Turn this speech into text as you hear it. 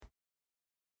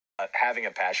having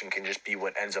a passion can just be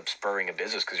what ends up spurring a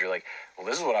business because you're like, well,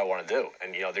 this is what I want to do.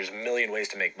 And, there's a million ways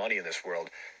to make money in this world.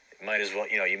 You might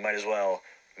as well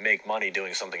make money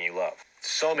doing something you love.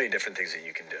 So many different things that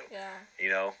you can do.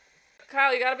 Yeah.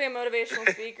 Kyle, you got to be a motivational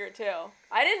speaker, too.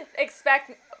 I didn't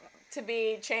expect to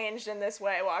be changed in this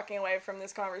way walking away from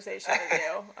this conversation with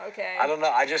you, okay? I don't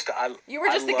know. You were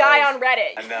just the guy on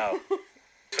Reddit. I know.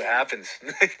 That's what happens.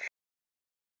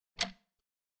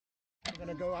 We're going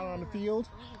to go out on the field.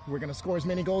 We're going to score as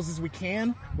many goals as we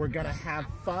can. We're going to have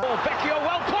fun. Oh, Vecchio,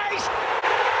 well placed!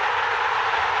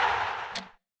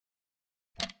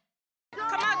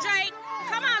 Come on, Jay.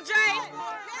 Come on, Jay.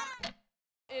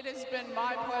 It has been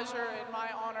my pleasure and my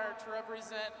honor to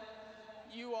represent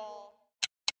you all.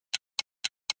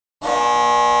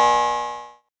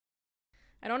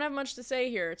 I don't have much to say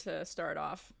here to start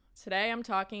off. Today I'm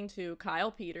talking to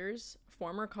Kyle Peters,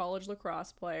 former college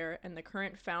lacrosse player and the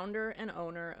current founder and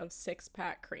owner of Six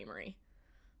Pack Creamery.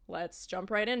 Let's jump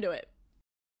right into it.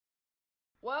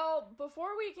 Well,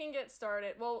 before we can get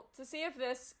started, to see if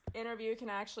this interview can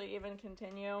actually even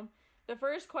continue, the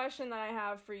first question that I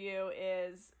have for you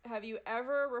is, have you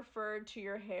ever referred to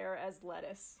your hair as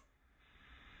lettuce?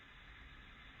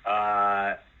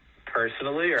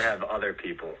 Personally, or have other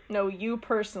people? No, you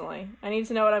personally. I need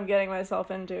to know what I'm getting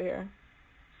myself into here.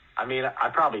 I mean, I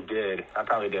probably did. At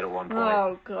one point.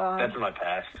 Oh, God. That's in my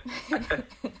past.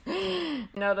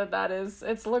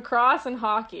 It's lacrosse and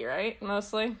hockey, right?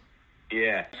 Mostly?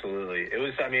 Yeah, absolutely. It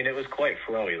was quite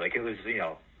flowy. Like, it was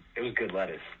good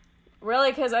lettuce.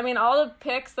 Really? Because, all the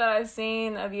pics that I've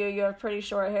seen of you, you have pretty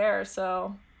short hair,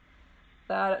 so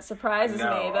that surprises me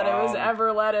that it was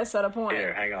ever lettuce at a point.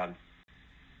 Here, hang on.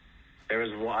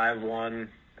 I have one.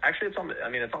 Actually, it's on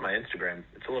my Instagram.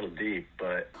 It's a little deep,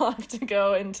 but I'll have to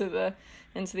go into the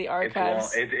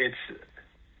archives.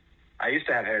 I used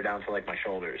to have hair down to like my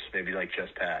shoulders, maybe like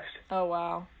just past. Oh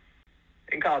wow.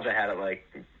 In college, I had it like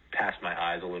past my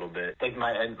eyes a little bit. Like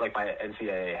my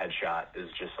NCAA headshot is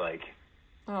just like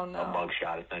a mug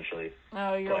shot essentially.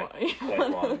 Oh, you're quite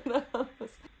long.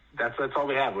 That's all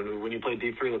we have when you play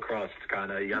deep free lacrosse. It's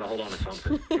kind of, you gotta hold on to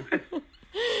something.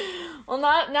 Well,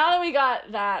 now that we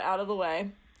got that out of the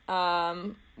way,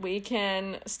 we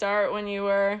can start when you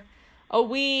were a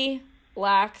wee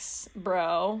lax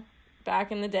bro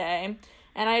back in the day.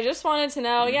 And I just wanted to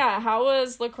know, how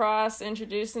was lacrosse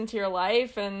introduced into your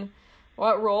life, and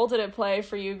what role did it play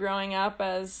for you growing up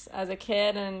as a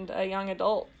kid and a young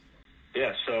adult?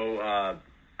 Yeah, so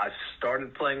I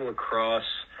started playing lacrosse,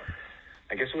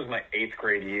 I guess it was my 8th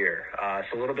grade year.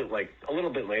 So a little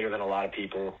bit later than a lot of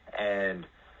people. And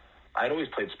I'd always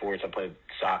played sports. I played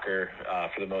soccer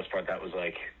for the most part. That was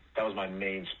my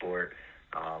main sport.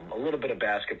 A little bit of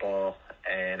basketball,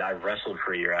 and I wrestled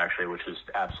for a year actually, which was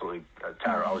absolutely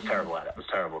terrible. I was terrible at it. I was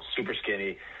terrible, super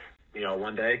skinny.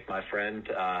 One day my friend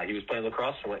he was playing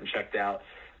lacrosse. I went and checked out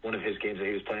one of his games that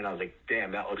he was playing. I was like,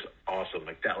 damn, that looks awesome.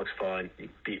 Like, that looks fun. You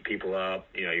beat people up.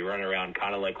 You run around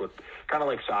kind of like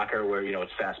soccer, where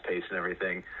it's fast paced and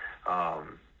everything.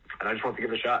 And I just wanted to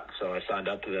give it a shot. So I signed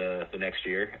up to the next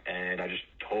year, and I just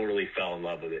totally fell in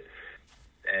love with it.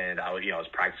 And I was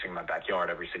practicing in my backyard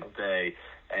every single day,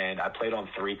 and I played on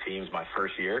 3 teams my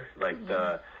first year.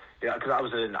 Because I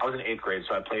was in 8th grade,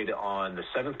 so I played on the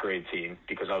 7th grade team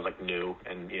because I was new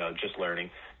and just learning.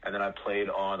 And then I played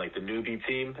on the newbie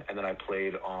team, and then I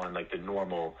played on the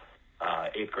normal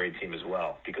 8th grade team as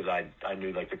well, because I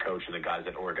knew the coach and the guys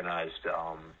that organized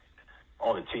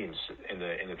all the teams in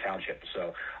the township.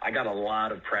 So I got a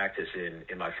lot of practice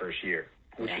in my first year,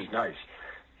 which was nice.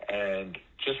 And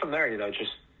just from there, it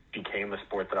just became a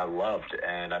sport that I loved,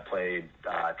 and I played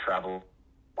travel.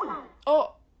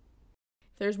 Oh.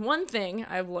 There's one thing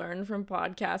I've learned from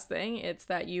podcasting. It's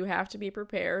that you have to be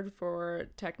prepared for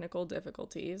technical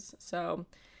difficulties. So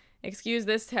excuse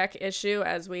this tech issue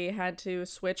as we had to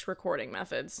switch recording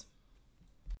methods.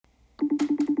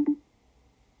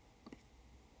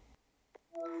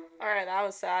 All right, that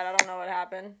was sad. I don't know what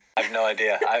happened. I have no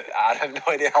idea. I have no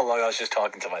idea how long I was just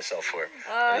talking to myself for.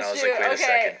 Oh, and I was shoot. wait a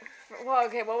second. Well,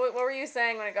 okay, what were you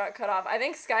saying when it got cut off? I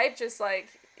think Skype just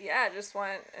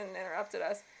went and interrupted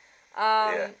us.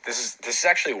 This is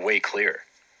actually way clearer.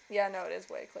 Yeah, no, it is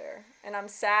way clearer. And I'm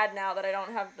sad now that I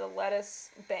don't have the lettuce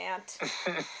bant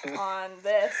on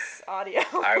this audio.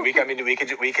 All right, we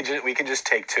can just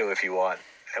take 2 if you want,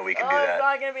 and we can do that. It's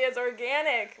not gonna be as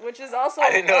organic, which is also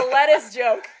a lettuce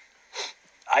joke.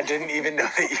 I didn't even know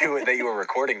that you were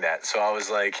recording that, so I was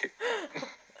like,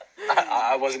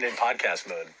 I wasn't in podcast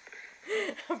mode.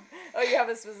 Oh, you have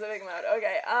a specific mode.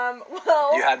 Okay.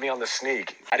 Well. You had me on the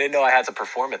sneak. I didn't know I had to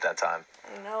perform at that time.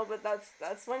 I know. know, but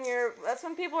that's when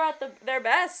people are at their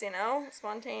best, you know,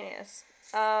 spontaneous.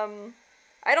 Where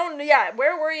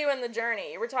were you in the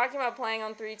journey? You were talking about playing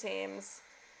on 3 teams,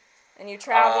 and you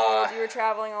traveled. You were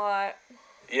traveling a lot.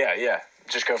 Yeah.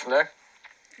 Just go from there?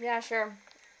 Yeah, sure.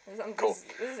 Cool.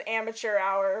 This is amateur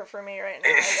hour for me right now,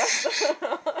 I guess.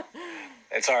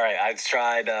 It's all right. I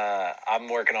tried. I'm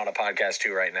working on a podcast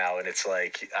too right now, and it's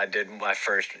like I did my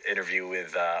first interview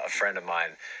with a friend of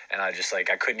mine, and I just I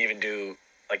couldn't even do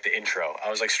like the intro. I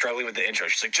was like struggling with the intro.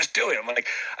 She's like, "Just do it." I'm like,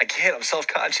 "I can't. I'm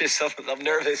self-conscious. I'm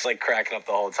nervous." Like cracking up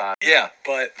the whole time. Yeah,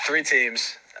 but 3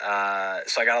 teams.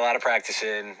 So I got a lot of practice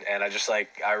in, and I just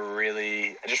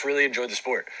really enjoyed the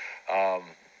sport.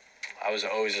 I was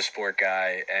always a sport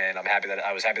guy, and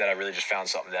I was happy that I really just found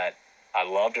something that I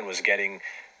loved and was getting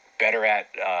better at,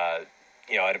 at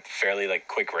a fairly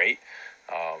quick rate.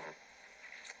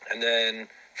 And then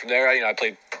from there, I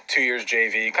played 2 years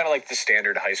JV, kind of like the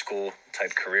standard high school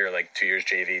type career, like 2 years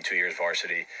JV, 2 years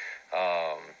varsity.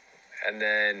 And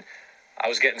then I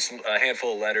was getting a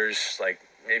handful of letters, like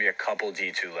maybe a couple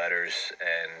D2 letters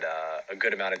and a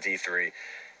good amount of D3.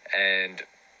 And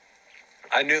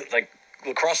I knew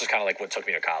lacrosse was kind of what took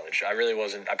me to college. I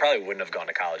probably wouldn't have gone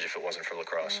to college if it wasn't for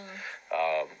lacrosse.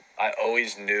 I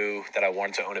always knew that I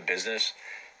wanted to own a business.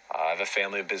 I have a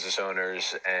family of business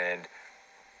owners, and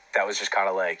that was just kind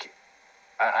of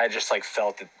I just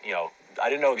felt that, I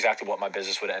didn't know exactly what my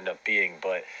business would end up being,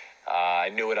 but I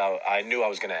knew I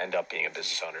was going to end up being a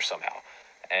business owner somehow.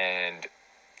 And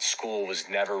school was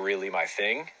never really my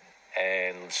thing.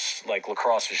 And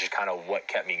lacrosse was just kind of what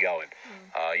kept me going.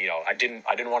 I didn't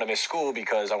want to miss school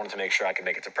because I wanted to make sure I could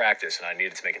make it to practice, and I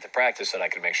needed to make it to practice so that I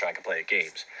could make sure I could play at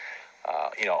games.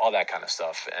 All that kind of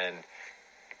stuff. And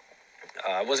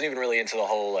I wasn't even really into the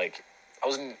whole, I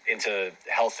wasn't into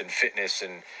health and fitness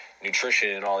and nutrition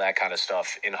and all that kind of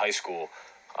stuff in high school.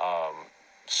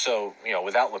 So,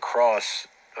 without lacrosse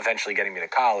eventually getting me to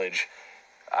college,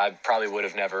 I probably would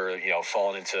have never,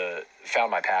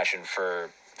 found my passion for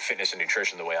fitness and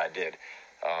nutrition the way I did.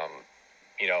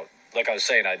 Like I was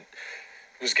saying, I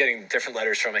was getting different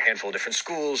letters from a handful of different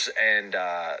schools, and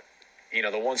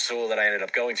the one school that I ended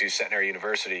up going to, Centenary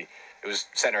University, it was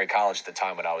Centenary College at the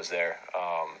time when I was there,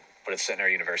 but it's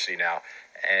Centenary University now,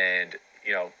 and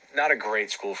not a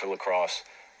great school for lacrosse,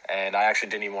 and I actually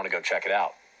didn't even want to go check it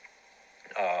out.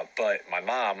 But my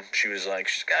mom, she was like,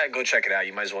 go check it out.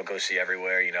 You might as well go see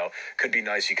everywhere. Could be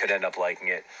nice. You could end up liking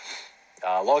it.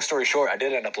 Long story short, I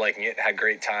did end up liking it. Had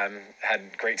great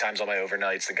times on my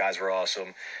overnights. The guys were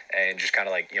awesome, and just kind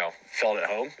of felt at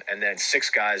home. And then 6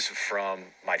 guys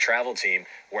from my travel team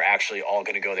were actually all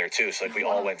going to go there too. So we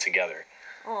all went together.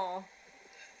 Oh.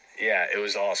 Yeah, it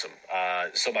was awesome.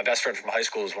 So my best friend from high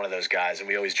school was one of those guys, and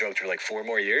we always joked, we were 4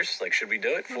 more years. Should we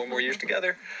do it? 4 more years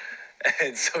together?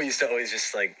 And so we used to always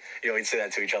just we'd say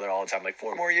that to each other all the time,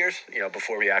 4 more years,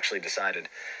 before we actually decided.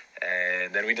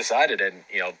 And then we decided, and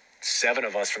 7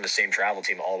 of us from the same travel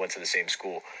team all went to the same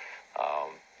school.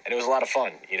 And it was a lot of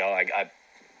fun. I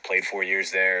played 4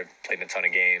 years there, played in a ton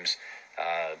of games,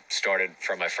 started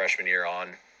from my freshman year on.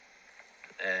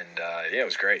 And it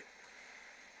was great.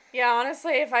 Yeah,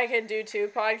 honestly, if I could do 2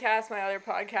 podcasts, my other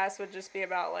podcast would just be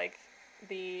about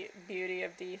the beauty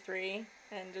of D3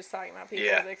 and just talking about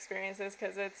people's experiences,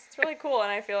 because it's really cool,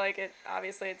 and I feel like it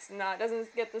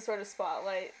doesn't get the sort of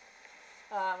spotlight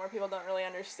where people don't really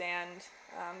understand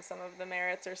some of the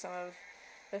merits or some of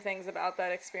the things about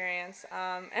that experience.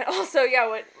 And also,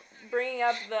 bringing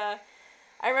up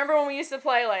I remember when we used to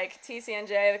play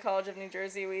TCNJ, the College of New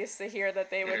Jersey, we used to hear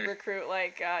that they would recruit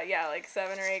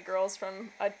 7 or 8 girls from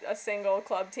a single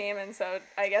club team, and so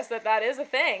I guess that is a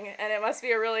thing, and it must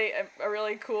be a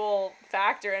really cool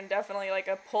factor, and definitely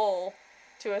a pull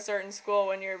to a certain school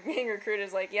when you're being recruited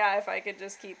is if I could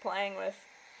just keep playing with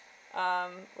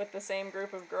the same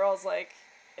group of girls,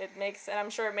 it makes, and I'm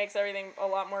sure it makes everything a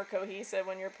lot more cohesive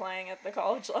when you're playing at the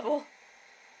college level.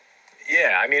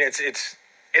 Yeah, I mean,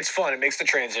 it's fun. It makes the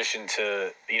transition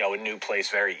to, a new place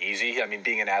very easy. I mean,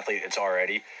 being an athlete, it's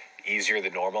already easier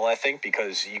than normal, I think,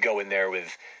 because you go in there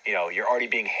with, you're already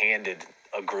being handed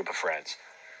a group of friends.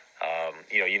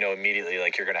 Immediately,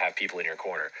 you're going to have people in your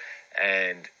corner.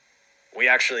 And we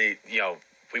actually,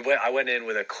 I went in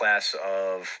with a class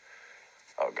of,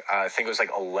 I think it was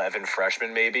 11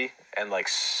 freshmen maybe, and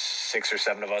 6 or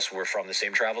 7 of us were from the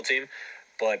same travel team.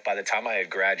 But by the time I had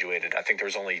graduated, I think there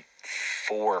was only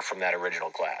 4 from that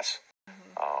original class.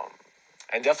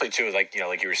 And definitely too, like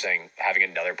you were saying, having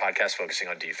another podcast focusing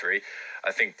on D3,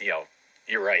 I think,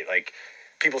 you're right.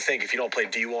 People think if you don't play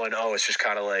D1, it's just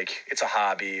kind of it's a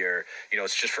hobby, or,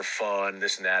 it's just for fun,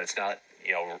 this and that. It's not,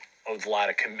 a lot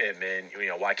of commitment.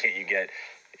 Why can't you get,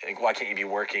 Like, why can't you be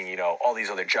working, you know, all these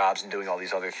other jobs and doing all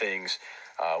these other things,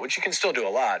 which you can still do a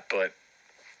lot, but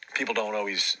people don't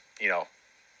always, you know,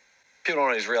 people don't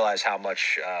always realize how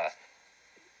much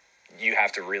you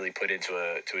have to really put into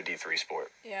a D3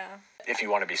 sport. Yeah. If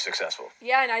you want to be successful.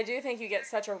 Yeah, and I do think you get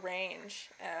such a range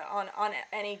on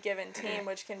any given team,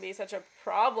 which can be such a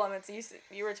problem. It's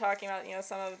you were talking about, you know,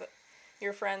 some of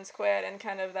your friends quit and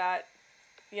kind of that,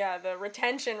 the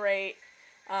retention rate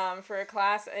for a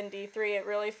class in D3. It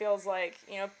really feels like,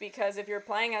 you know, because if you're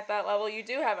playing at that level, you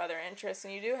do have other interests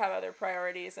and you do have other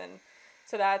priorities, and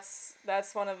so that's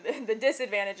one of the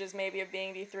disadvantages maybe of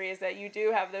being D3 is that you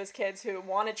do have those kids who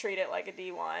want to treat it like a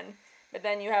D1. But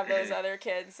then you have those other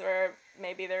kids where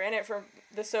maybe they're in it for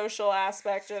the social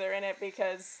aspect or they're in it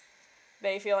because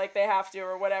they feel like they have to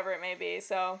or whatever it may be.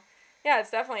 So, yeah,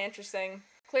 it's definitely interesting.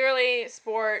 Clearly,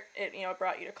 sport, it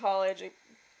brought you to college. It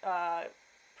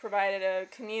provided a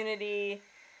community,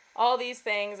 all these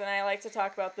things. And I like to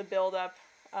talk about the build-up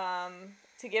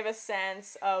to give a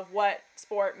sense of what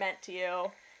sport meant to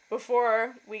you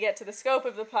before we get to the scope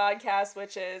of the podcast,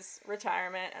 which is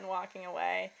retirement and walking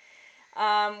away.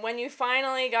 When you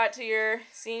finally got to your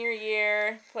senior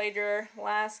year, played your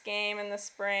last game in the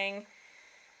spring,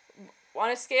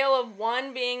 on a scale of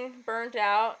 1 being burnt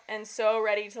out and so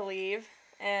ready to leave,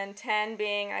 and 10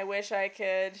 being I wish I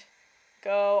could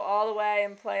go all the way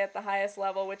and play at the highest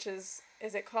level, which is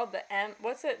it called the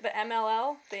the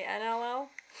MLL? The NLL?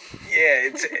 Yeah,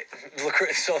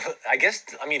 so I guess,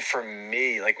 I mean, for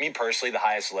me, like me personally, the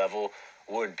highest level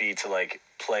would be to like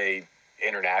play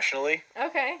internationally.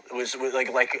 Okay. It was like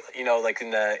you know, like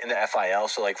in the FIL,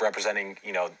 so like representing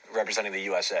the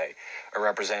USA or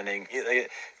representing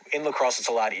in lacrosse. It's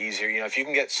a lot easier, you know, if you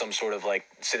can get some sort of like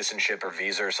citizenship or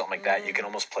visa or something like that, you can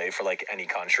almost play for like any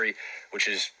country, which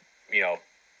is, you know,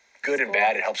 good and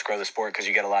bad. It helps grow the sport because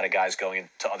you get a lot of guys going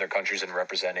to other countries and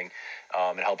representing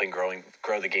and helping grow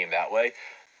the game that way.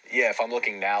 Yeah, if I'm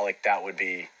looking now, like that would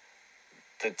be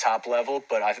the top level,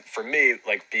 but for me,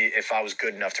 like if I was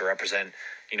good enough to represent,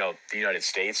 you know, the United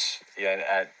States,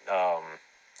 at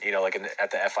you know, like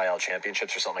at the FIL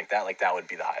championships or something like that would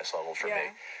be the highest level for me.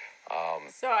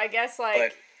 So I guess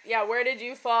where did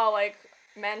you fall like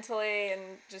mentally and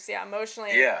just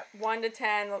emotionally? 1 to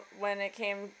 10 when it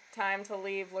came time to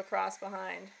leave lacrosse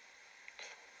behind.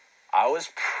 I was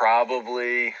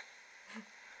probably.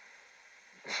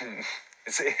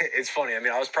 It's funny. I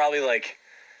mean, I was probably like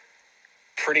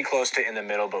pretty close to in the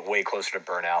middle, but way closer to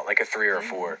burnout, like a 3 or a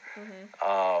 4.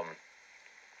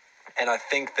 And I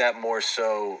think that more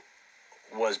so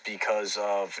was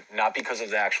not because of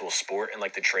the actual sport and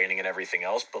like the training and everything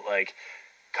else, but like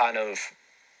kind of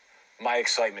my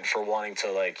excitement for wanting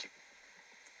to like,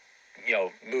 you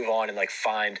know, move on and like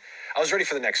I was ready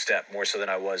for the next step more so than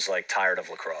I was like tired of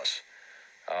lacrosse.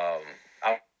 I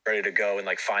was ready to go and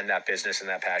like find that business and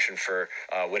that passion for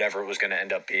whatever it was going to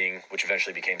end up being, which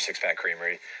eventually became Six Pack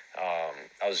Creamery. I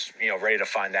was, you know, ready to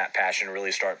find that passion and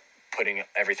really start putting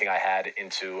everything I had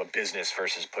into a business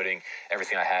versus putting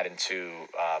everything I had into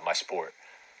my sport.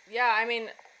 Yeah, I mean,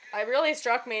 it really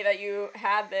struck me that you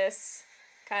had this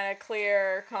kind of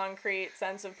clear, concrete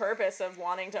sense of purpose of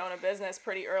wanting to own a business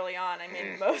pretty early on. I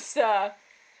mean, most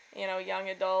young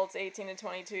adults, 18 to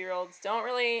 22-year-olds don't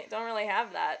really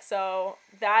have that. So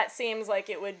that seems like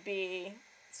it would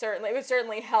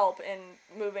certainly help in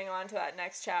moving on to that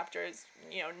next chapter, is,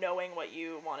 you know, knowing what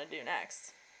you want to do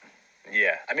next.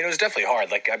 Yeah. I mean, it was definitely hard.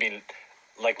 Like, I mean,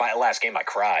 like my last game, I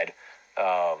cried.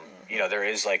 You know, there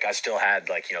is like, I still had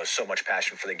like, you know, so much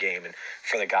passion for the game and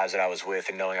for the guys that I was with,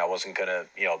 and knowing I wasn't going to,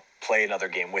 you know, play another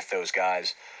game with those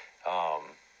guys,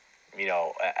 you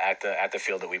know, at the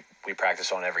field that we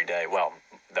practice on every day. Well,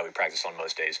 that we practice on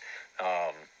most days.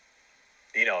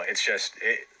 You know, it's just,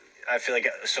 I feel like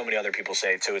so many other people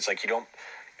say it too. It's like, you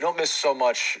don't miss so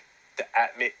much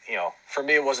you know, for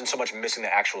me, it wasn't so much missing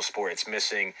the actual sport. It's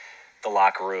missing the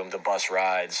locker room, the bus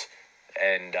rides,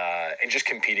 and just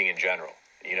competing in general.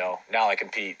 You know, now I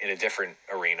compete in a different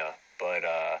arena, but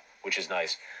which is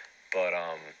nice. But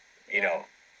you know,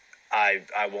 I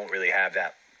won't really have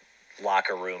that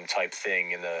locker room type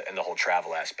thing in the whole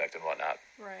travel aspect and whatnot.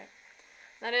 Right.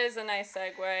 That is a nice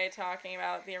segue, talking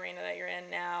about the arena that you're in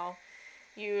now.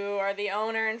 You are the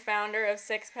owner and founder of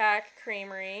Six Pack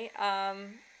Creamery.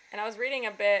 And I was reading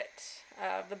a bit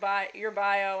of your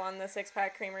bio on the Six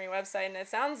Pack Creamery website, and it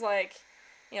sounds like,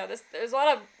 you know, there's a lot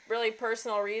of really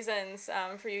personal reasons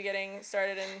for you getting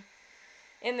started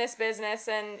in this business.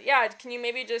 And yeah, can you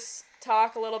maybe just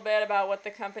talk a little bit about what the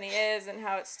company is and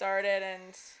how it started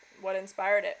and what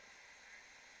inspired it?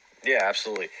 Yeah,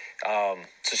 absolutely. So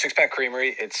Six Pack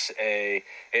Creamery, it's a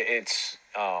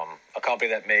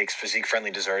company that makes physique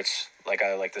friendly desserts, like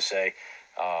I like to say.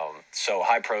 So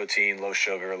high protein, low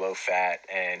sugar, low fat,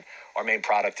 and our main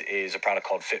product is a product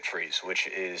called Fit Freeze, which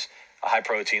is a high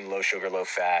protein, low sugar, low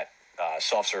fat,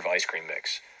 soft serve ice cream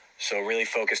mix. So really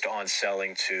focused on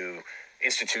selling to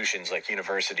institutions like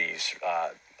universities,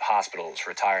 hospitals,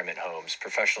 retirement homes,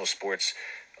 professional sports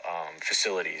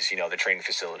facilities, the training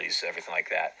facilities, everything like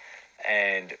that.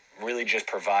 And really just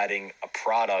providing a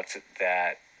product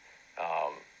that,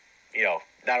 um,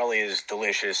 not only is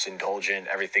delicious, indulgent,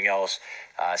 everything else,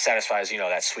 satisfies,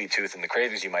 that sweet tooth and the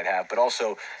cravings you might have, but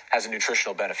also has a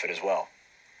nutritional benefit as well.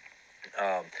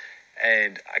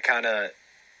 And I kind of,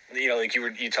 like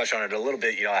you touched on it a little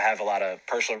bit. I have a lot of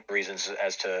personal reasons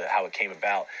as to how it came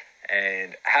about,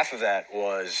 and half of that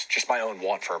was just my own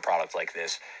want for a product like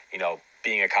this.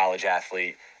 Being a college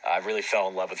athlete, I really fell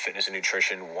in love with fitness and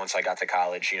nutrition once I got to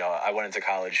college. I went into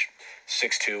college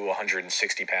 6'2",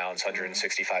 160 pounds,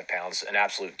 165 pounds, an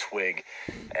absolute twig,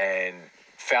 and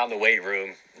found the weight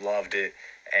room, loved it,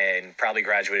 and probably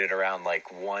graduated around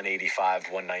like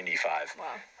 185, 195.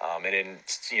 Wow. And in,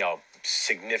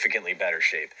 significantly better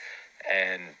shape.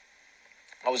 And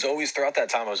throughout that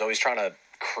time, I was always trying to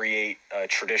create a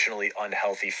traditionally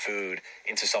unhealthy food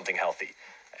into something healthy.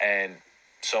 And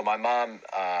so my mom,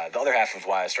 the other half of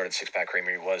why I started Six Pack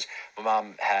Creamery was my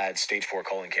mom had stage 4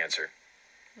 colon cancer.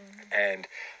 And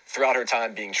throughout her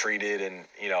time being treated and,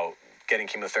 getting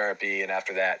chemotherapy, and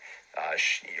after that,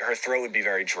 her throat would be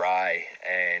very dry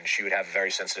and she would have a very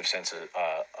sensitive sense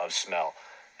of smell.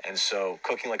 And so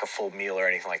cooking like a full meal or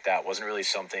anything like that wasn't really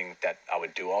something that I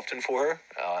would do often for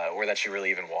her, or that she really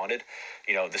even wanted.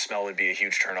 The smell would be a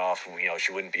huge turnoff.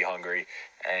 She wouldn't be hungry,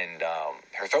 and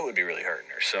her throat would be really hurting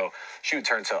her. So she would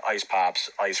turn to ice pops,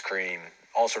 ice cream,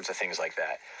 all sorts of things like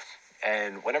that.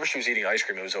 And whenever she was eating ice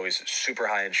cream, it was always super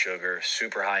high in sugar,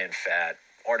 super high in fat,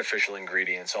 artificial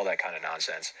ingredients, all that kind of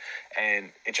nonsense. And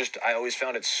I always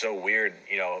found it so weird,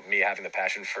 me having the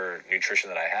passion for nutrition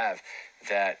that I have,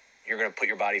 that you're going to put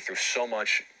your body through so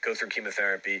much, go through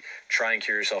chemotherapy, try and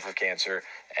cure yourself of cancer,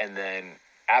 and then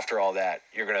after all that,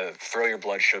 you're going to throw your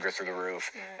blood sugar through the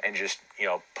roof, and just,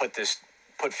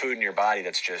 put food in your body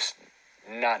that's just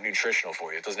not nutritional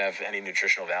for you. It doesn't have any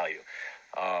nutritional value.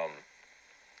 And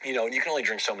you can only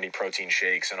drink so many protein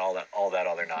shakes and all that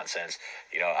other nonsense.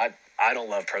 I don't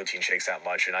love protein shakes that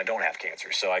much, and I don't have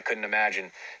cancer, so I couldn't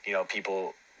imagine,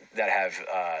 people that have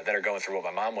that are going through what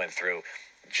my mom went through,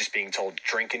 just being told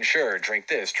drink Ensure, drink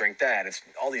this, drink that. It's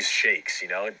all these shakes,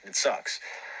 it sucks.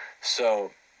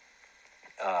 So,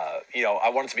 I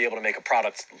wanted to be able to make a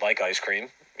product like ice cream.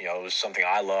 It was something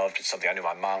I loved. It's something I knew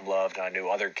my mom loved, and I knew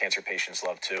other cancer patients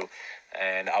loved too.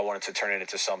 And I wanted to turn it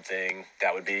into something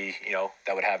that would be,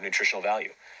 that would have nutritional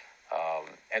value.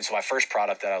 And so my first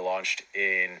product that I launched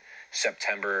in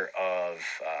September of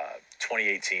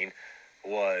 2018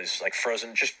 was like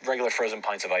just regular frozen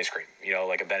pints of ice cream,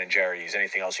 like a Ben and Jerry's,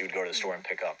 anything else you would go to the store and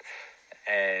pick up.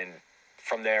 And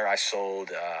from there, I sold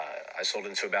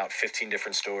into about 15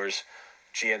 different stores,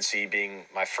 GNC being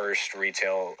my first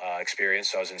retail experience.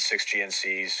 So I was in 6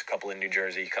 GNCs, a couple in New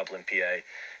Jersey, a couple in PA,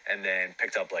 and then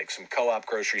picked up like some co-op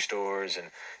grocery stores and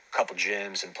a couple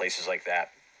gyms and places like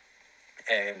that.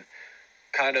 And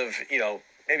kind of,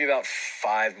 maybe about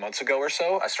 5 months ago or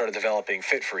so, I started developing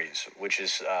Fit Freeze, which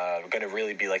is going to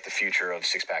really be like the future of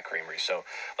Six Pack Creamery. So,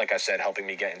 like I said, helping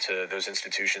me get into those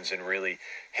institutions and really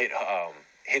hit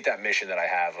that mission that I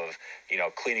have of,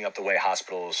 cleaning up the way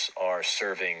hospitals are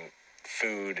serving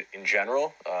food in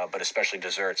general, but especially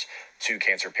desserts to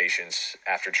cancer patients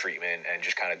after treatment and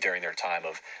just kind of during their time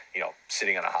of,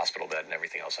 sitting on a hospital bed and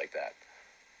everything else like that.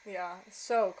 Yeah,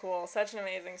 so cool. Such an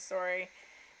amazing story.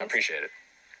 I appreciate it.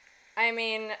 I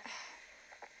mean,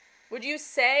 would you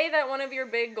say that one of your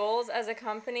big goals as a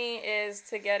company is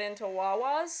to get into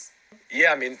Wawas?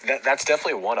 Yeah, I mean, that's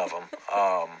definitely one of them.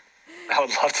 I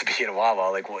would love to be in Wawa.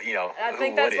 Like, well, I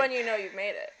think that's when you know you've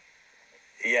made it.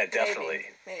 Yeah, definitely.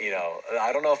 Maybe.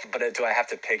 I don't know but do I have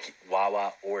to pick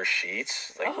Wawa or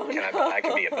Sheetz? Like, I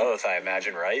can be in both, I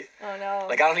imagine, right? Oh, no.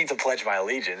 Like, I don't need to pledge my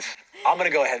allegiance. I'm going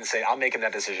to go ahead and say I'm making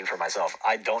that decision for myself.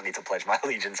 I don't need to pledge my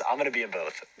allegiance. I'm going to be in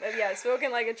both. Yeah,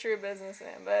 spoken like a true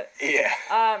businessman, but... Yeah.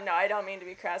 No, I don't mean to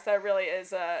be crass. That really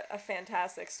is a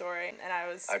fantastic story, and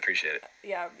I appreciate it.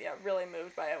 Yeah, really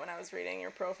moved by it when I was reading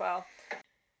your profile.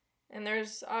 And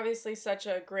there's obviously such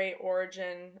a great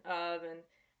origin of and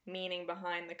meaning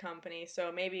behind the company,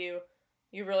 so maybe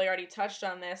you really already touched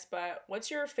on this, but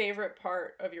what's your favorite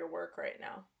part of your work right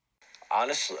now?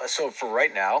 Honestly, so for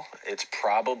right now, it's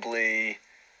probably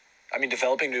I mean,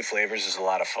 developing new flavors is a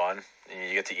lot of fun.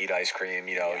 You get to eat ice cream.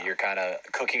 You're kind of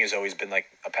cooking has always been like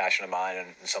a passion of mine and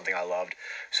something I loved.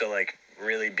 So like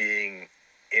really being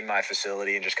in my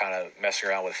facility and just kind of messing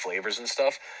around with flavors and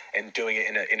stuff and doing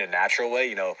it in a natural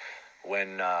way.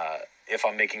 When if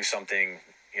I'm making something,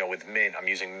 with mint, I'm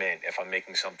using mint. If I'm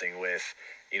making something with,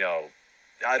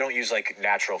 I don't use like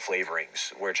natural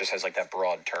flavorings where it just has like that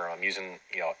broad term. I'm using,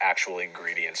 actual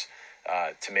ingredients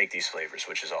to make these flavors,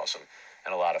 which is awesome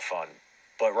and a lot of fun.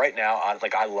 But right now,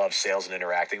 I love sales and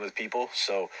interacting with people.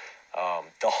 So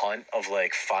the hunt of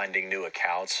like finding new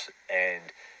accounts and,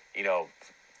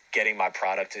 getting my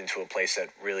product into a place that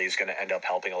really is going to end up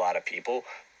helping a lot of people,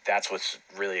 that's what's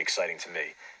really exciting to me.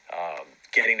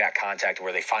 Getting that contact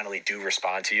where they finally do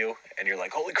respond to you and you're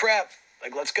like, holy crap,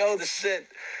 like, let's go. This is it.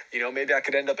 Maybe I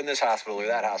could end up in this hospital or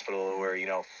that hospital where,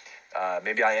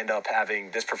 maybe I end up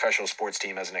having this professional sports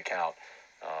team as an account.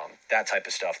 That type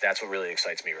of stuff. That's what really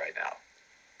excites me right now.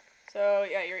 So,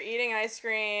 yeah, you're eating ice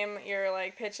cream. You're,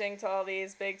 like, pitching to all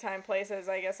these big-time places.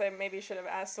 I guess I maybe should have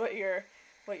asked what your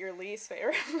least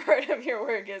favorite part of your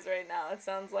work is right now. It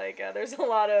sounds like there's a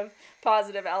lot of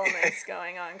positive elements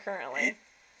going on currently.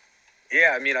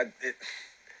 Yeah, I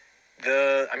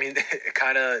mean,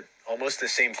 kind of almost the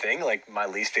same thing. Like, my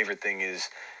least favorite thing is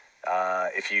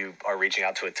if you are reaching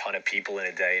out to a ton of people in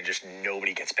a day and just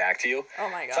nobody gets back to you. Oh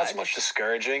my God. It's not so much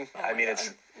discouraging. Oh I mean,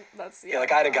 God.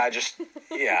 I had a guy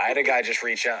just,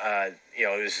 reach out,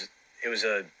 it was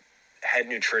a head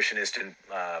nutritionist and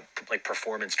like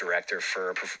performance director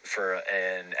for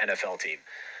an NFL team.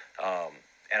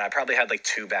 And I probably had like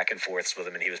 2 back and forths with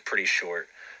him and he was pretty short.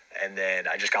 And then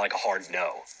I just got like a hard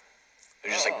no. It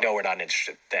was just like, no, we're not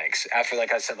interested. Thanks. After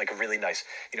like I sent like a really nice,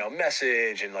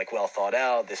 message and like well thought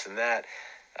out, this and that.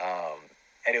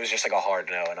 And it was just like a hard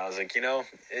no. And I was like,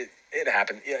 it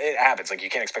happened. It happens. Like you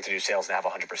can't expect to do sales and have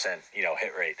 100%,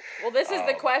 hit rate. Well, this is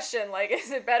the question. Like,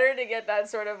 is it better to get that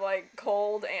sort of like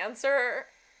cold answer,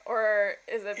 or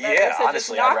is it better to honestly, just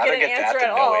not I'd rather get an get answer that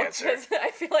at than no all? answer. Because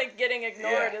I feel like getting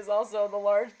ignored is also the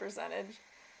large percentage.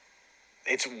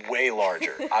 It's way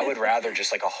larger. I would rather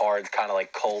just like a hard kind of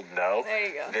like cold no There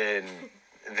you go.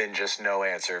 than just no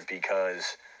answer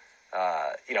because,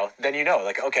 then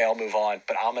like, okay, I'll move on.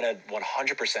 But I'm going to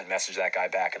 100% message that guy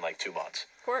back in like 2 months.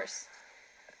 Of course.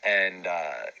 And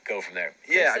go from there.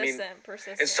 Yeah,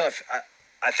 Persistent. It's tough.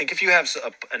 I think if you have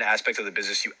an aspect of the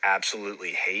business you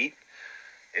absolutely hate,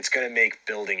 it's going to make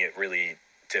building it really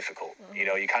difficult.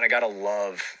 Mm-hmm. You kind of got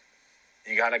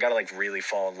to like really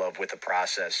fall in love with the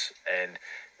process and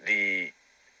the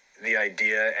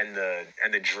idea and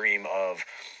the dream of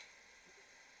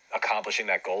accomplishing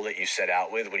that goal that you set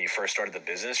out with when you first started the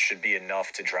business should be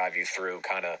enough to drive you through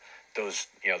kind of those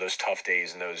tough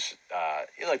days and those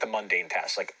like the mundane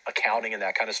tasks like accounting and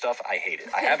that kind of stuff. I hate it.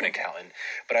 I have an accountant,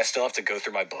 but I still have to go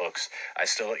through my books. I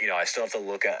still have to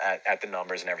look at the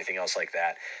numbers and everything else like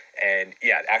that. And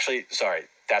yeah, actually, sorry,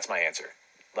 that's my answer.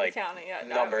 Like accounting,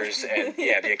 numbers and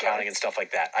the accounting and stuff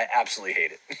like that. I absolutely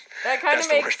hate it. That kind of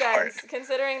makes sense,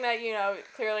 considering that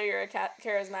clearly you're a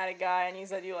charismatic guy, and you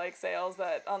said you like sales.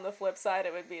 That on the flip side,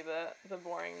 it would be the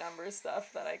boring numbers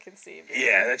stuff that I could see.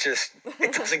 Yeah,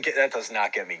 that does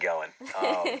not get me going.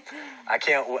 I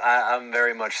can't. I'm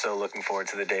very much so looking forward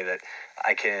to the day that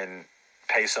I can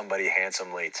pay somebody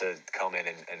handsomely to come in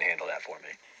and handle that for me.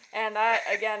 And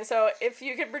again, so if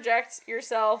you could project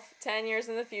yourself 10 years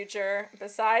in the future,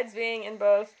 besides being in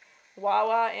both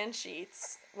Wawa and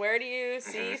Sheetz, where do you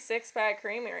see Six Pack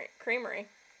Creamery?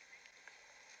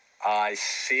 I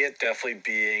see it definitely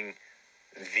being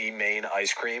the main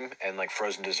ice cream and like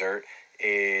frozen dessert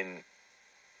in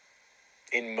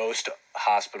most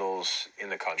hospitals in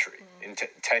the country. In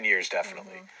 10 years,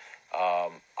 definitely.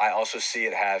 I also see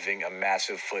it having a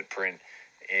massive footprint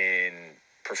in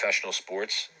professional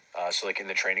sports. So like in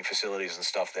the training facilities and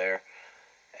stuff there.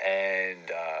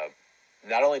 And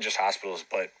not only just hospitals,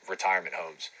 but retirement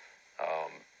homes.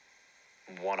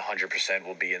 100%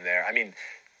 will be in there. I mean,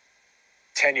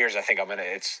 10 years, I think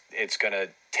it's going to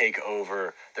take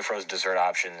over the frozen dessert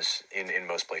options in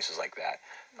most places like that.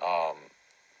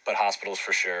 But hospitals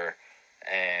for sure.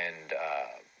 And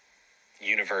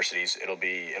universities, it'll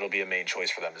be a main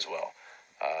choice for them as well.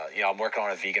 I'm working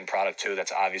on a vegan product too.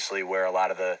 That's obviously where a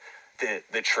lot of the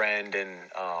trend and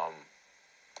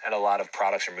a lot of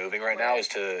products are moving right now is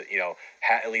to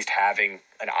at least having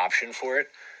an option for it,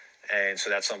 and so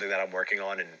that's something that I'm working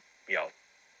on. And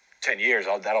 10 years,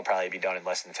 that'll probably be done in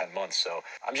less than 10 months. So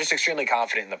I'm just extremely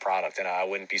confident in the product, and I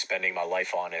wouldn't be spending my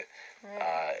life on it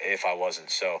if I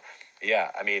wasn't. So yeah,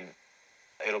 I mean,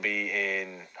 it'll be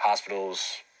in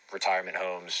hospitals, retirement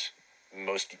homes,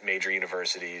 most major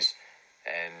universities,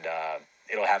 and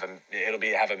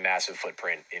have a massive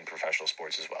footprint in professional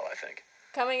sports as well, I think.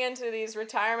 Coming into these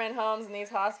retirement homes and these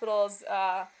hospitals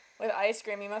with ice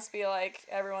cream, you must be like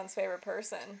everyone's favorite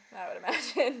person, I would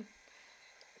imagine.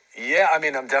 Yeah, I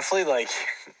mean, I'm definitely like,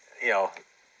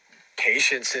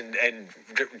 patients and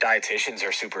dietitians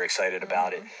are super excited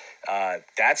about it.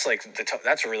 That's like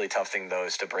that's a really tough thing though,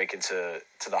 is to break into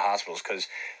the hospitals, because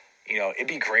it'd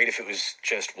be great if it was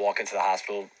just walk into the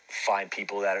hospital, find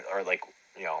people that are like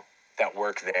that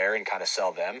work there and kind of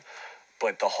sell them.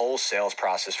 But the whole sales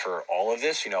process for all of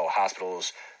this,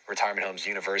 hospitals, retirement homes,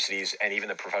 universities, and even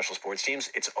the professional sports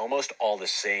teams, it's almost all the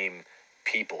same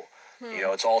people.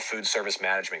 It's all food service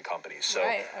management companies. So,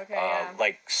 right. Okay, yeah.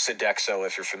 Like Sodexo,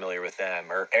 if you're familiar with them,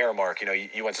 or Aramark.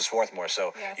 You went to Swarthmore,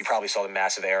 so yes. You probably saw the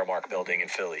massive Aramark building in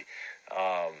Philly.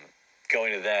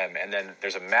 Going to them, and then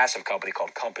there's a massive company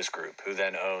called Compass Group, who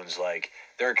then owns, like,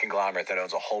 they're a conglomerate that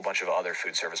owns a whole bunch of other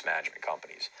food service management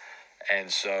companies. And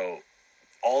so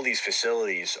all these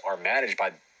facilities are managed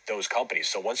by those companies.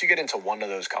 So once you get into one of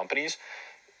those companies,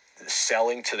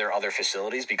 selling to their other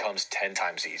facilities becomes 10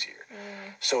 times easier.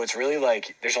 So it's really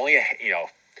like there's only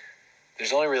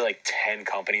really like 10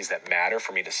 companies that matter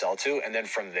for me to sell to, and then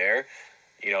from there,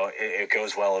 it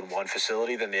goes well in one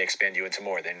facility, then they expand you into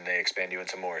more, then they expand you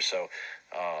into more. So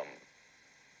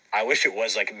I wish it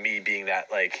was like me being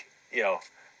that, like,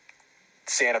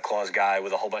 Santa Claus guy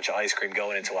with a whole bunch of ice cream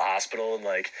going into a hospital and,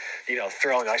 like,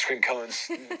 throwing ice cream cones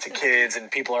to kids, and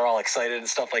people are all excited and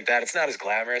stuff like that. It's not as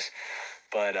glamorous,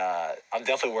 but I'm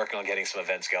definitely working on getting some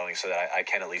events going so that I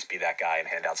can at least be that guy and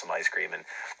hand out some ice cream and,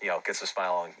 get some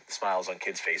smiles on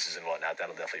kids' faces and whatnot.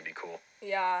 That'll definitely be cool.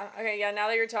 Yeah. Okay. Yeah. Now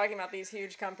that you're talking about these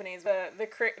huge companies,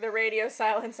 the radio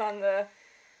silence on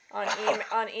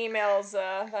emails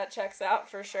that checks out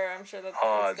for sure. I'm sure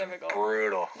that's difficult.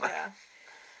 Brutal. Yeah.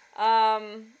 All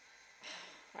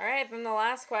right. Then the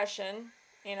last question.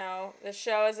 The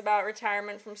show is about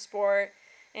retirement from sport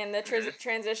and the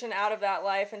transition out of that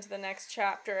life into the next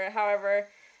chapter. However,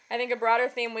 I think a broader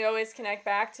theme we always connect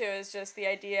back to is just the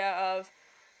idea of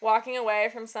walking away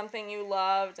from something you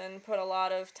loved and put a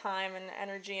lot of time and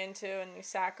energy into and you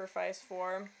sacrifice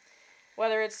for.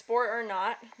 Whether it's sport or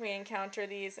not, we encounter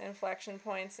these inflection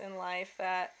points in life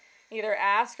that either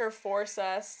ask or force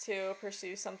us to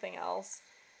pursue something else.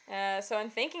 So in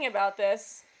thinking about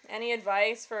this, any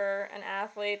advice for an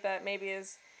athlete that maybe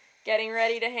is getting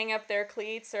ready to hang up their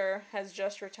cleats or has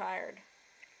just retired?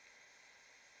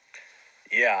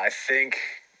 Yeah,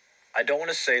 I don't want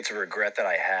to say it's a regret that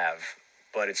I have,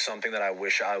 but it's something that I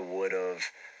wish I would have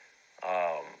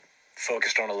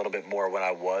focused on a little bit more when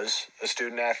I was a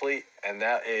student athlete, and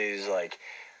that is, like,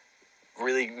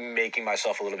 really making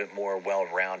myself a little bit more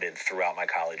well-rounded throughout my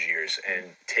college years and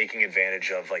taking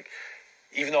advantage of, like,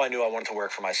 even though I knew I wanted to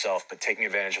work for myself, but taking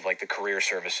advantage of, like, the career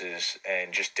services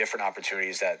and just different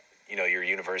opportunities that, your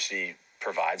university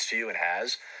provides to you and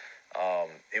has.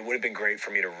 It would have been great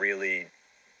for me to really,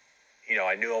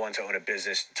 I knew I wanted to own a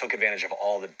business, took advantage of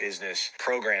all the business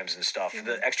programs and stuff,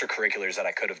 the extracurriculars that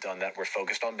I could have done that were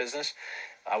focused on business.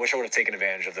 I wish I would have taken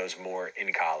advantage of those more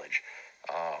in college.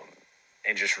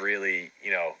 And just really,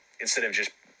 instead of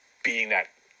just being that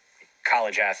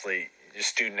college athlete, just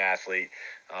student athlete,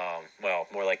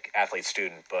 more like athlete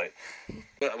student, but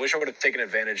I wish I would have taken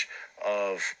advantage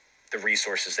of the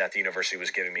resources that the university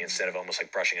was giving me instead of almost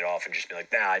like brushing it off and just being like,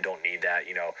 nah, I don't need that,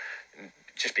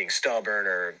 just being stubborn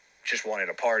or just wanting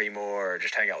to party more or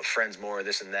just hang out with friends more,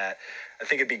 this and that. I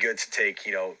think it'd be good to take,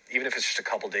 even if it's just a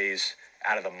couple days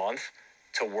out of the month,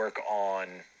 to work on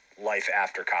life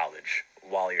after college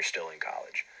while you're still in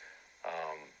college.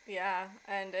 Yeah,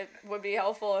 and it would be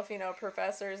helpful if,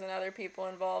 professors and other people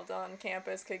involved on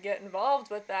campus could get involved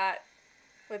with that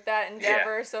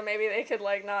endeavor. Yeah. So maybe they could,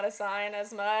 like, not assign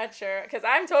as much, or because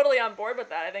I'm totally on board with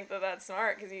that. I think that's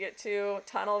smart because you get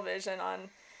tunnel vision on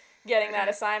getting that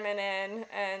assignment in,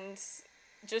 and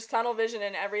just tunnel vision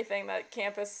in everything that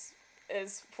campus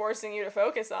is forcing you to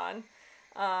focus on.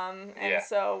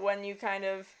 So when you kind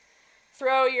of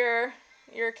throw your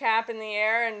cap in the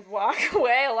air and walk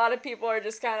away, a lot of people are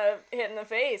just kind of hit in the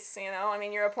face, I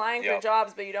mean, you're applying for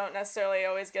jobs, but you don't necessarily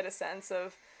always get a sense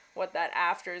of what that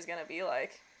after is going to be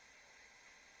like.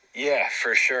 Yeah,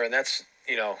 for sure. And that's,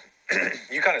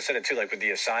 you kind of said it too, like with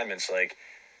the assignments, like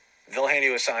they'll hand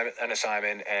you an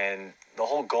assignment, and the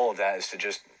whole goal of that is to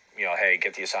just, hey,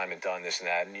 get the assignment done, this and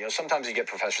that. And, sometimes you get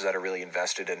professors that are really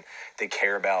invested and they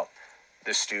care about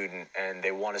the student and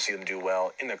they want to see them do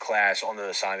well in the class, on the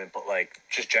assignment, but, like,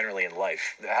 just generally in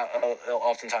life.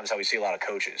 Oftentimes how we see a lot of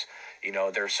coaches,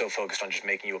 they're so focused on just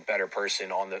making you a better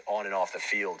person on and off the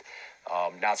field.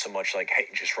 Not so much like, hey,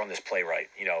 just run this play right,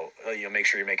 make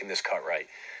sure you're making this cut right.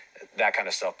 that kind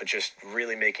of stuff, but just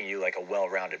really making you like a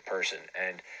well-rounded person.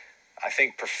 And I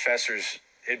think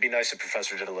it'd be nice if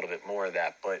professors did a little bit more of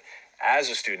that, but as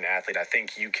a student athlete, I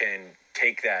think you can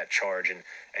take that charge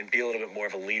and be a little bit more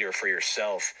of a leader for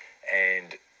yourself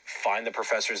and find the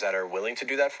professors that are willing to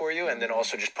do that for you. And then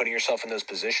also just putting yourself in those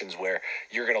positions where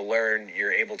you're going to learn,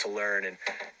 you're able to learn, and,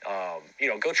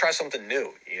 go try something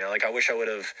new. Like I wish I would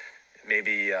have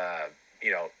maybe,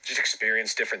 just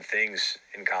experienced different things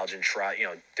in college and try,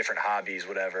 different hobbies,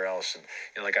 whatever else.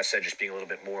 And, like I said, just being a little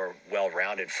bit more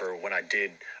well-rounded for when I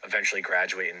did eventually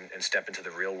graduate and step into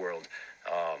the real world.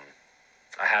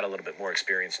 I had a little bit more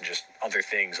experience in just other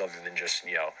things other than just,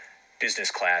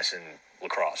 business class and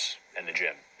lacrosse and the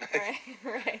gym.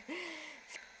 Right.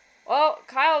 Well,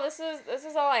 Kyle, this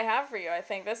is all I have for you. I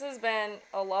think this has been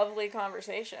a lovely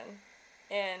conversation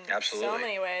in Absolutely. so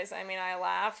many ways. I mean, I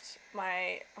laughed,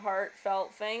 my heart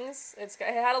felt things. It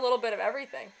had a little bit of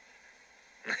everything.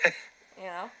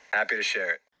 Happy to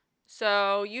share it.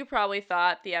 So you probably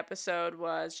thought the episode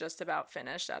was just about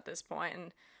finished at this point,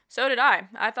 and so did I.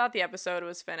 I thought the episode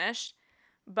was finished,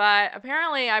 but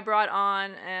apparently I brought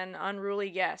on an unruly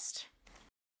guest.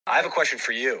 I have a question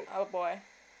for you. Oh boy,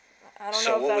 I don't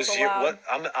know if that's allowed.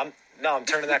 I'm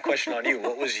turning that question on you.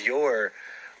 What was your,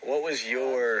 what would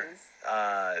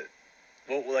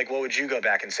you go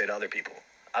back and say to other people?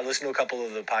 I listened to a couple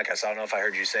of the podcasts. I don't know if I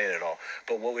heard you say it at all,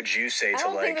 but what would you say to I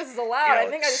don't think this is allowed. I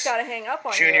think I just gotta hang up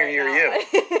on junior you right year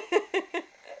now. you.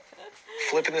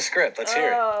 Flipping the script. Let's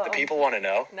hear it. The people want to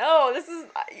know. No, this is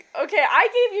okay. I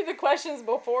gave you the questions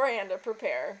beforehand to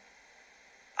prepare.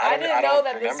 I didn't know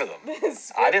that remember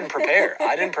this I didn't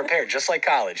prepare. Just like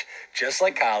college,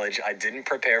 I didn't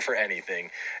prepare for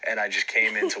anything, and I just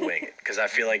came in to wing it because I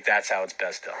feel like that's how it's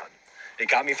best done. It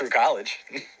got me through college.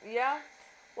 Yeah.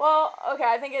 Well, okay,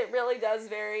 I think it really does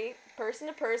vary person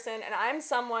to person, and I'm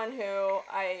someone who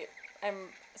I am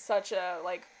such a,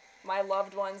 my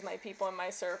loved ones, my people in my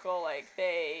circle,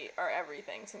 they are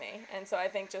everything to me. And so I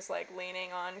think just,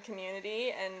 leaning on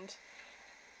community and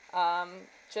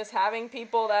just having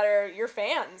people that are your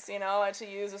fans, to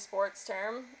use a sports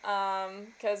term,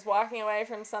 because walking away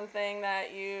from something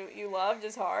that you loved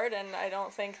is hard, and I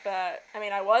don't think that,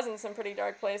 I was in some pretty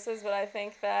dark places, but I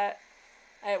think that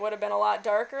it would have been a lot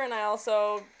darker, and I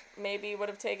also maybe would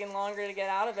have taken longer to get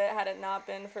out of it had it not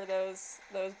been for those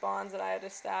bonds that I had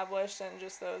established and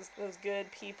just those good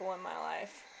people in my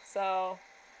life. So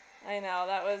I know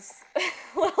that was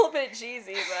a little bit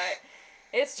cheesy, but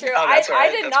it's true. No, that's all right.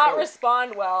 I did That's not cool.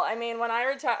 respond well. When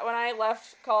I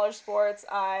left college sports,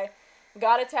 I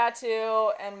got a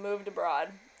tattoo and moved abroad.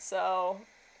 So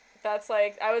that's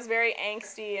I was very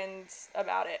angsty and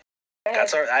about it.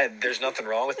 That's all right. There's nothing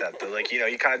wrong with that. But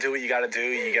you kind of do what you got to do.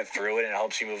 You get through it, and it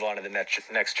helps you move on to the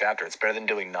next chapter. It's better than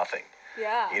doing nothing.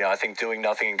 Yeah. I think doing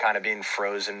nothing and kind of being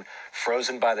frozen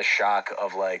by the shock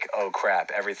of oh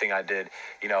crap, everything I did.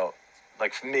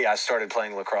 For me, I started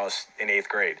playing lacrosse in 8th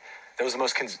grade. That was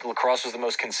lacrosse was the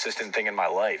most consistent thing in my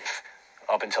life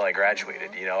up until I graduated.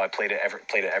 I played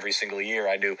it every single year.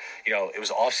 I knew, it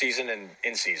was off season and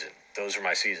in season. Those were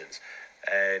my seasons.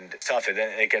 And it's tough.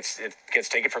 It gets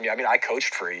taken from you. I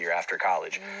coached for a year after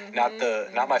college,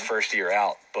 not my first year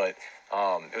out, but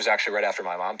it was actually right after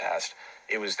my mom passed.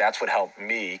 That's what helped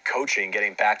me. Coaching,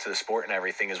 getting back to the sport and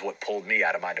everything is what pulled me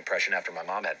out of my depression after my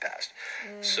mom had passed.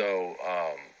 So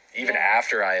even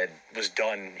after I was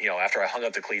done, after I hung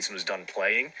up the cleats and was done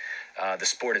playing, the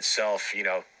sport itself,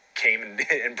 came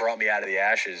and brought me out of the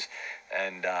ashes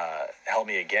and helped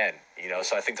me again.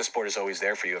 So I think the sport is always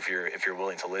there for you if you're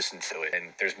willing to listen to it.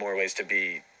 And there's more ways to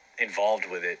be involved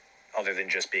with it other than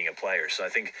just being a player. So I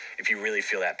think if you really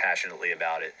feel that passionately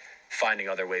about it, finding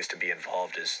other ways to be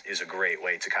involved is a great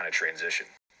way to kind of transition.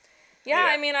 Yeah,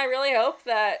 I really hope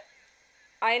that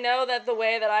I know that the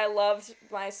way that I loved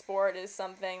my sport is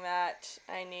something that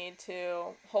I need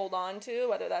to hold on to,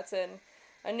 whether that's in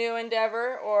a new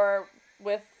endeavor or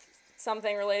with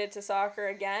something related to soccer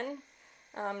again.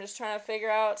 I'm just trying to figure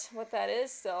out what that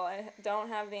is still. I don't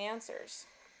have the answers.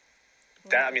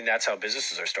 That's how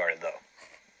businesses are started, though.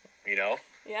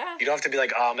 Yeah. You don't have to be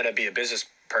like, I'm going to be a business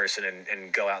person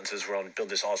and go out into this world and build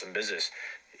this awesome business.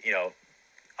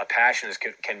 A passion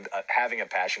having a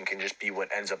passion can just be what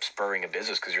ends up spurring a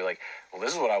business because you're like, well,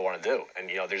 this is what I want to do. And,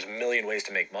 there's a million ways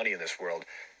to make money in this world.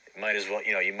 You might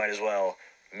as well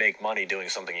make money doing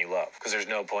something you love because there's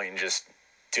no point in just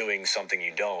doing something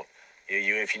you don't.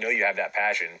 If you have that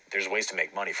passion, there's ways to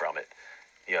make money from it.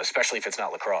 Especially if it's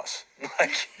not lacrosse.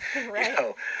 Right.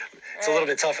 It's a little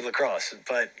bit tough in lacrosse,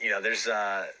 but there's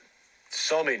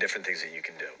so many different things that you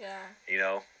can do. Yeah.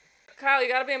 Yeah. Kyle, you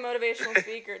got to be a motivational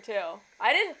speaker too.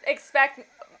 I didn't expect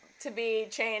to be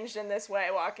changed in this way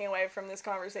walking away from this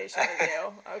conversation with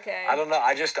you, okay? I don't know.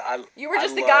 You were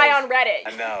just the guy on Reddit.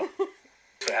 I know.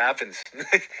 That's what happens.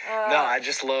 No, I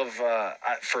just love,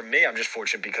 for me, I'm just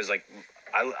fortunate because, like,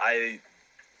 I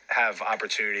have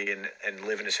opportunity and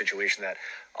live in a situation that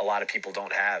a lot of people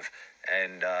don't have.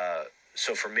 And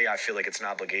so for me, I feel like it's an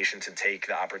obligation to take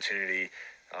the opportunity,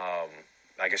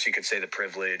 I guess you could say the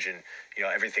privilege and, you know,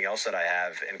 everything else that I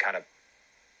have and kind of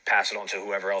pass it on to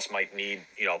whoever else might need,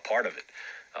 you know, part of it.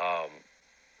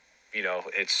 You know,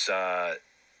 it's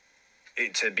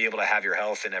to be able to have your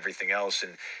health and everything else.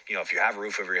 And, you know, if you have a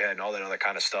roof over your head and all that other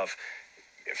kind of stuff,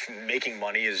 if making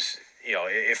money is, you know,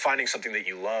 if finding something that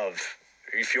you love,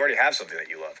 if you already have something that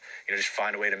you love, you know, just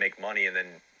find a way to make money and then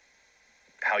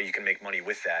how you can make money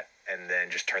with that and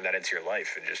then just turn that into your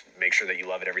life and just make sure that you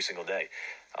love it every single day.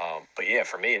 But yeah,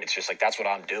 for me, it's just like, that's what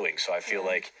I'm doing. So I feel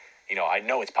like, you know, I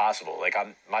know it's possible. Like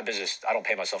my business, I don't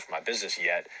pay myself for my business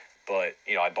yet, but,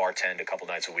 you know, I bartend a couple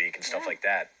nights a week and stuff like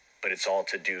that, but it's all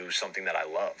to do something that I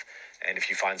love. And if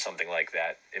you find something like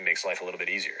that, it makes life a little bit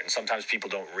easier. And sometimes people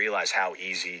don't realize how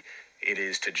easy it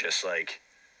is to just, like,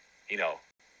 you know,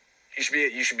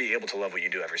 you should be able to love what you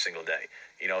do every single day.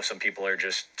 You know, some people are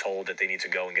just told that they need to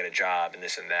go and get a job and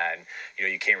this and that. And, you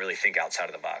know, you can't really think outside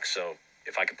of the box. So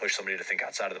if I could push somebody to think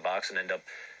outside of the box and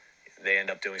they end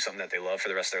up doing something that they love for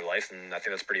the rest of their life, and I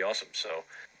think that's pretty awesome. So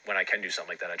when I can do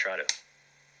something like that, I try to.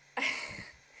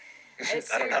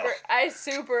 I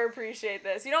super appreciate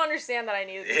this. You don't understand that I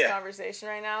needed this conversation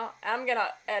right now. I'm gonna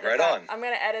edit I'm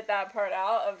gonna edit that part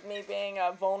out of me being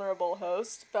a vulnerable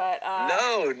host. But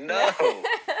no.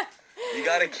 You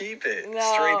gotta keep it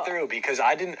straight through, because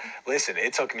I didn't listen.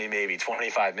 It took me maybe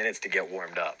 25 minutes to get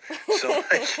warmed up. So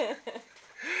like.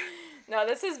 No,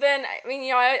 this has been. I mean,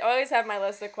 you know, I always have my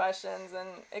list of questions, and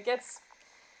it gets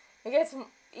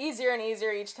easier and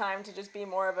easier each time to just be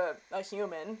more of a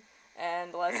human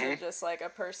and less than just like a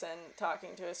person talking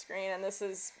to a screen. And this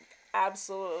has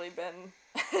absolutely been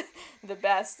the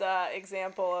best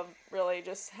example of really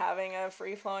just having a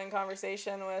free-flowing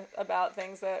conversation about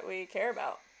things that we care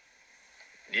about.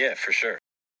 Yeah, for sure.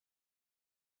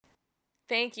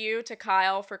 Thank you to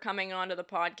Kyle for coming onto the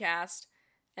podcast,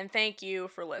 and thank you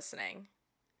for listening.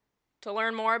 To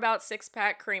learn more about Six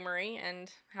Pack Creamery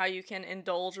and how you can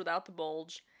indulge without the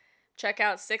bulge, check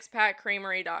out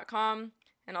sixpackcreamery.com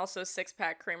and also Six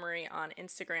Pack Creamery on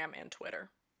Instagram and Twitter.